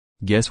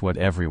Guess what,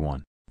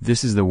 everyone?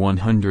 This is the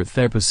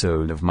 100th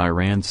episode of my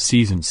Rants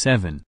Season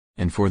 7,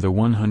 and for the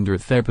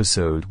 100th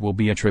episode will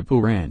be a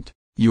triple rant,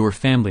 your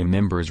family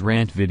members'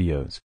 rant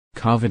videos,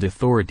 COVID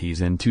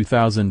authorities in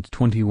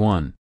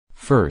 2021.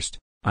 First,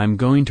 I'm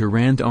going to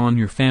rant on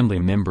your family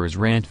members'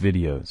 rant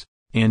videos,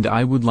 and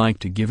I would like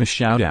to give a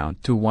shout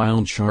out to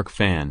Wild Shark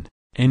Fan.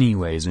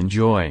 Anyways,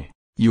 enjoy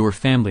your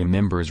family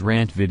members'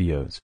 rant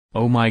videos.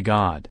 Oh my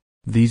god,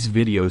 these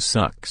videos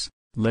sucks.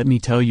 Let me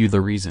tell you the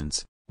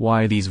reasons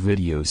why these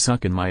videos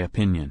suck in my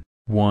opinion.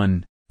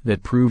 1.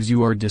 That proves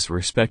you are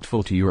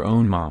disrespectful to your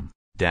own mom,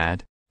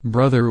 dad,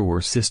 brother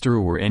or sister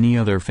or any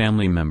other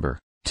family member.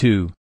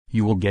 2.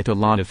 You will get a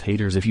lot of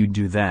haters if you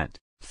do that.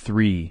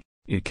 3.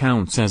 It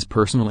counts as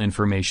personal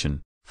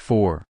information.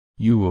 4.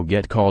 You will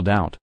get called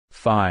out.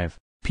 5.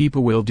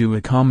 People will do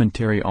a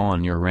commentary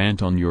on your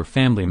rant on your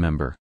family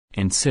member.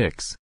 And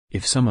 6.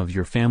 If some of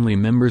your family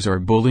members are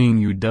bullying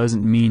you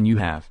doesn't mean you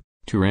have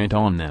to rant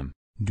on them.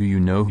 Do you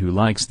know who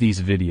likes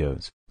these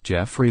videos?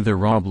 Jeffrey the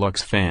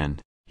Roblox fan.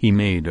 He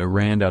made a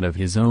rant out of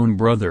his own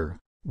brother.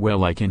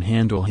 Well, I can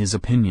handle his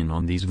opinion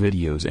on these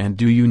videos. And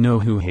do you know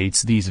who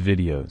hates these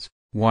videos?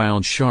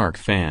 Wild Shark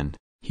Fan.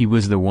 He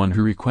was the one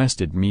who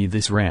requested me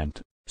this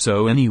rant.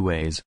 So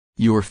anyways,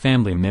 your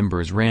family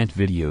members' rant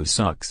video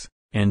sucks,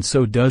 and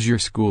so does your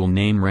school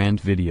name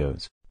rant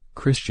videos.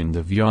 Christian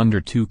the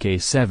Vyonder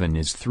 2K7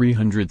 is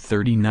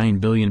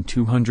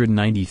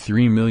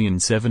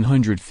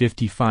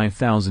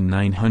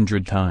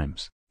 339,293,755,900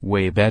 times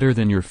way better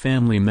than your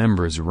family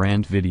members'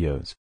 rant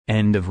videos.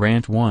 End of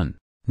rant 1.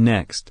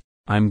 Next,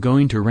 I'm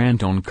going to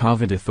rant on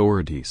COVID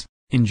authorities.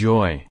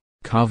 Enjoy.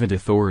 COVID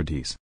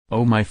authorities.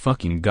 Oh my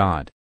fucking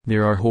god, they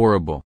are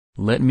horrible.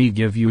 Let me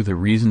give you the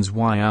reasons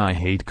why I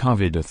hate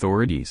COVID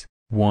authorities.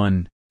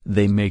 1.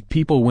 They make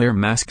people wear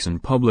masks in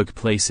public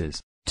places.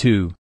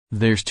 2.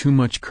 There's too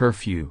much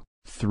curfew.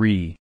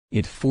 3.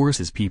 It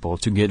forces people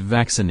to get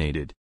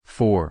vaccinated.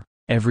 4.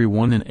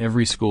 Everyone in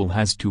every school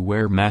has to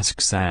wear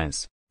masks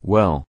as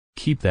well.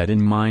 Keep that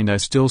in mind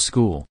as still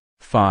school.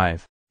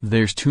 5.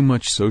 There's too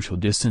much social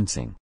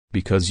distancing,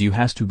 because you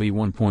has to be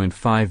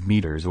 1.5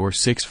 meters or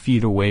 6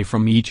 feet away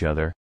from each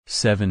other.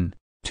 7.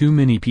 Too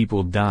many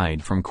people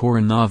died from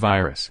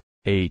coronavirus.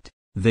 8.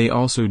 They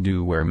also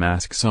do wear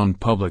masks on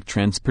public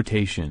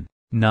transportation.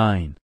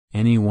 9.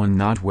 Anyone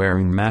not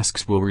wearing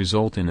masks will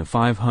result in a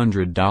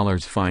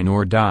 $500 fine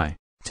or die.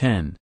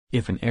 10.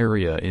 If an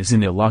area is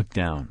in a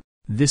lockdown,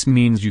 this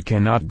means you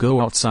cannot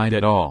go outside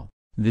at all.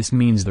 This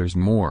means there's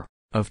more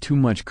of too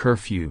much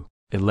curfew.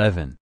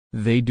 11.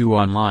 They do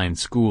online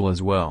school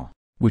as well,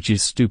 which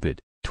is stupid.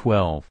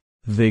 12.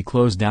 They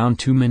close down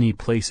too many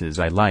places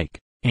I like.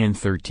 And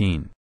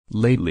 13.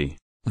 Lately,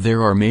 they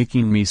are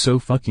making me so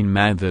fucking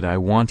mad that I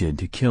wanted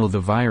to kill the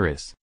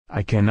virus.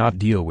 I cannot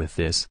deal with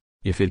this.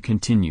 If it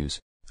continues,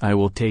 I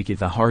will take it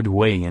the hard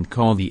way and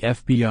call the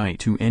FBI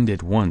to end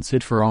it once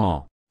and for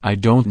all. I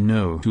don't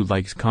know who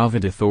likes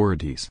COVID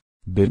authorities,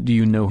 but do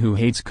you know who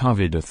hates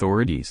COVID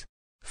authorities?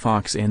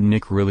 Fox and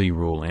Nick Really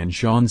Rule and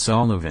Sean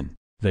Sullivan.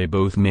 They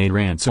both made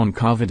rants on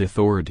COVID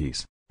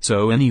authorities.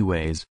 So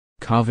anyways,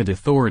 COVID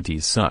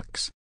authorities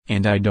sucks,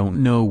 and I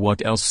don't know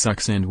what else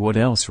sucks and what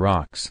else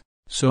rocks,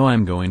 so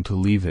I'm going to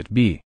leave it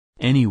be.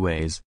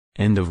 Anyways,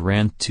 end of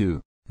rant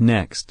 2.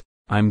 Next,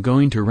 I'm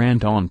going to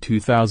rant on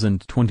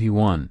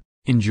 2021.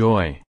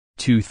 Enjoy.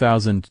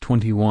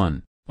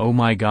 2021. Oh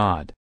my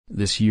god,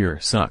 this year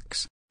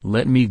sucks.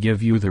 Let me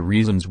give you the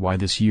reasons why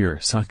this year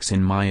sucks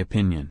in my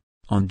opinion.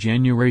 On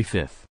January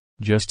 5th,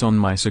 just on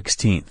my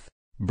 16th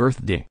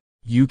birthday,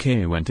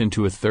 UK went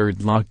into a third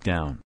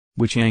lockdown,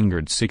 which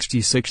angered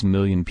 66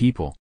 million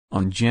people.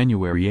 On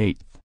January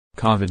 8th,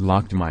 COVID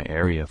locked my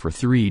area for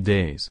 3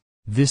 days.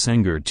 This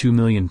angered 2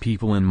 million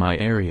people in my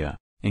area,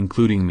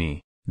 including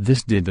me.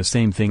 This did the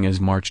same thing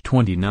as March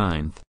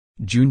 29th,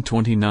 June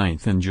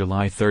 29th and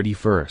July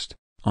 31st.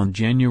 On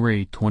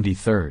January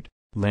 23rd,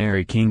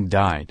 Larry King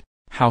died.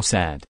 How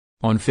sad.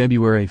 On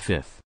February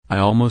 5th, I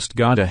almost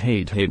got a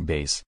hate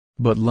base,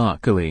 but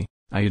luckily,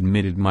 I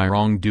admitted my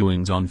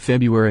wrongdoings on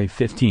February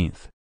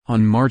 15th.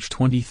 On March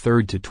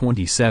 23rd to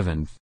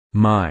 27th,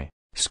 my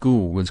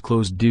school was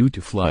closed due to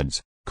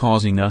floods,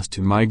 causing us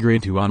to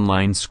migrate to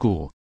online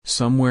school.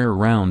 Somewhere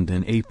around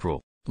in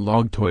April,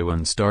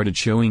 Logtoywan started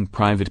showing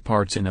private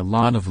parts in a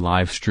lot of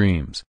live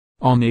streams.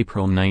 On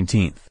April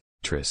 19th,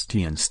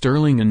 Tristan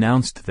Sterling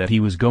announced that he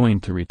was going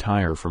to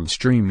retire from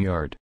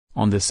StreamYard.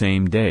 On the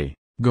same day,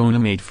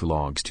 Gonamate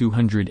Vlogs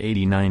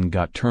 289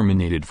 got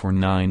terminated for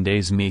 9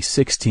 days. May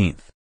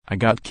 16th, I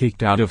got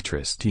kicked out of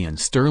Tristan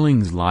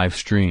Sterling's live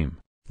stream.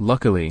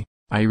 Luckily,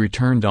 I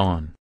returned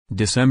on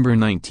December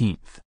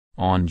 19th.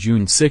 On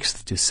June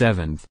 6th to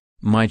 7th,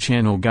 my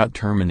channel got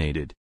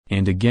terminated,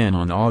 and again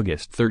on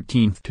August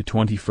 13th to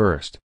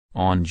 21st.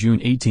 On June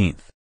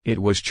 18th,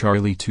 it was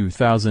Charlie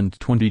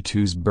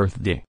 2022's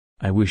birthday.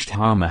 I wished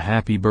him a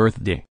happy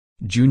birthday.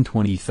 June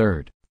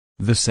 23rd,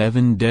 the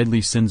 7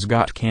 Deadly Sins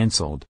got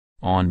cancelled.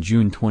 On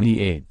June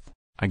 28th,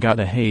 I got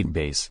a hate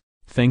base.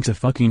 Thanks a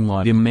fucking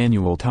lot,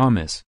 Emmanuel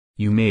Thomas.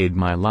 You made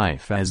my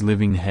life as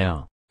living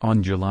hell.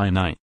 On July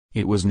 9th,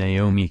 It was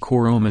Naomi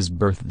Koroma's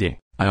birthday.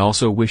 I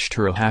also wished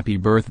her a happy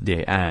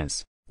birthday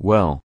as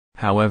well.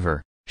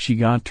 However, she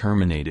got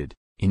terminated.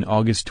 In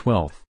August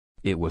 12th,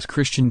 it was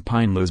Christian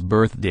Pinelow's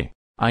birthday.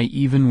 I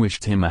even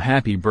wished him a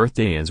happy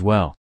birthday as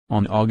well.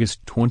 On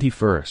August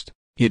 21st,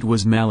 it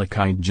was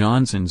Malachi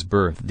Johnson's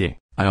birthday.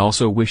 I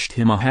also wished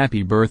him a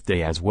happy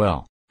birthday as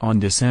well. On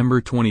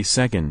December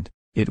 22nd,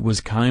 it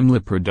was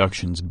Kaimla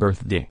Productions'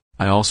 birthday.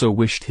 I also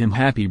wished him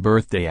happy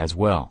birthday as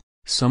well.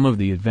 Some of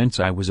the events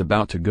I was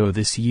about to go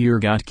this year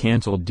got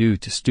cancelled due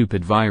to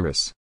stupid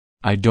virus.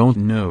 I don't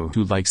know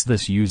who likes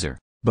this user,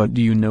 but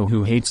do you know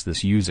who hates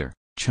this user?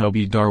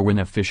 Chubby Darwin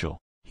Official.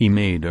 He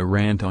made a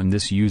rant on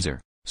this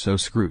user, so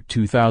screw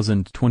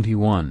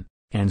 2021,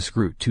 and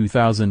screw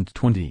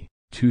 2020.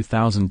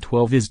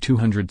 2012 is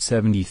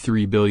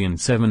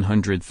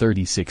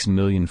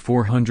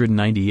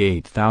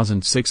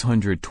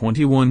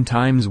 273,736,498,621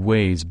 times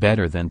ways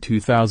better than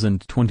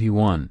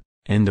 2021.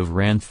 End of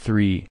rant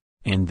 3,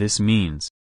 and this means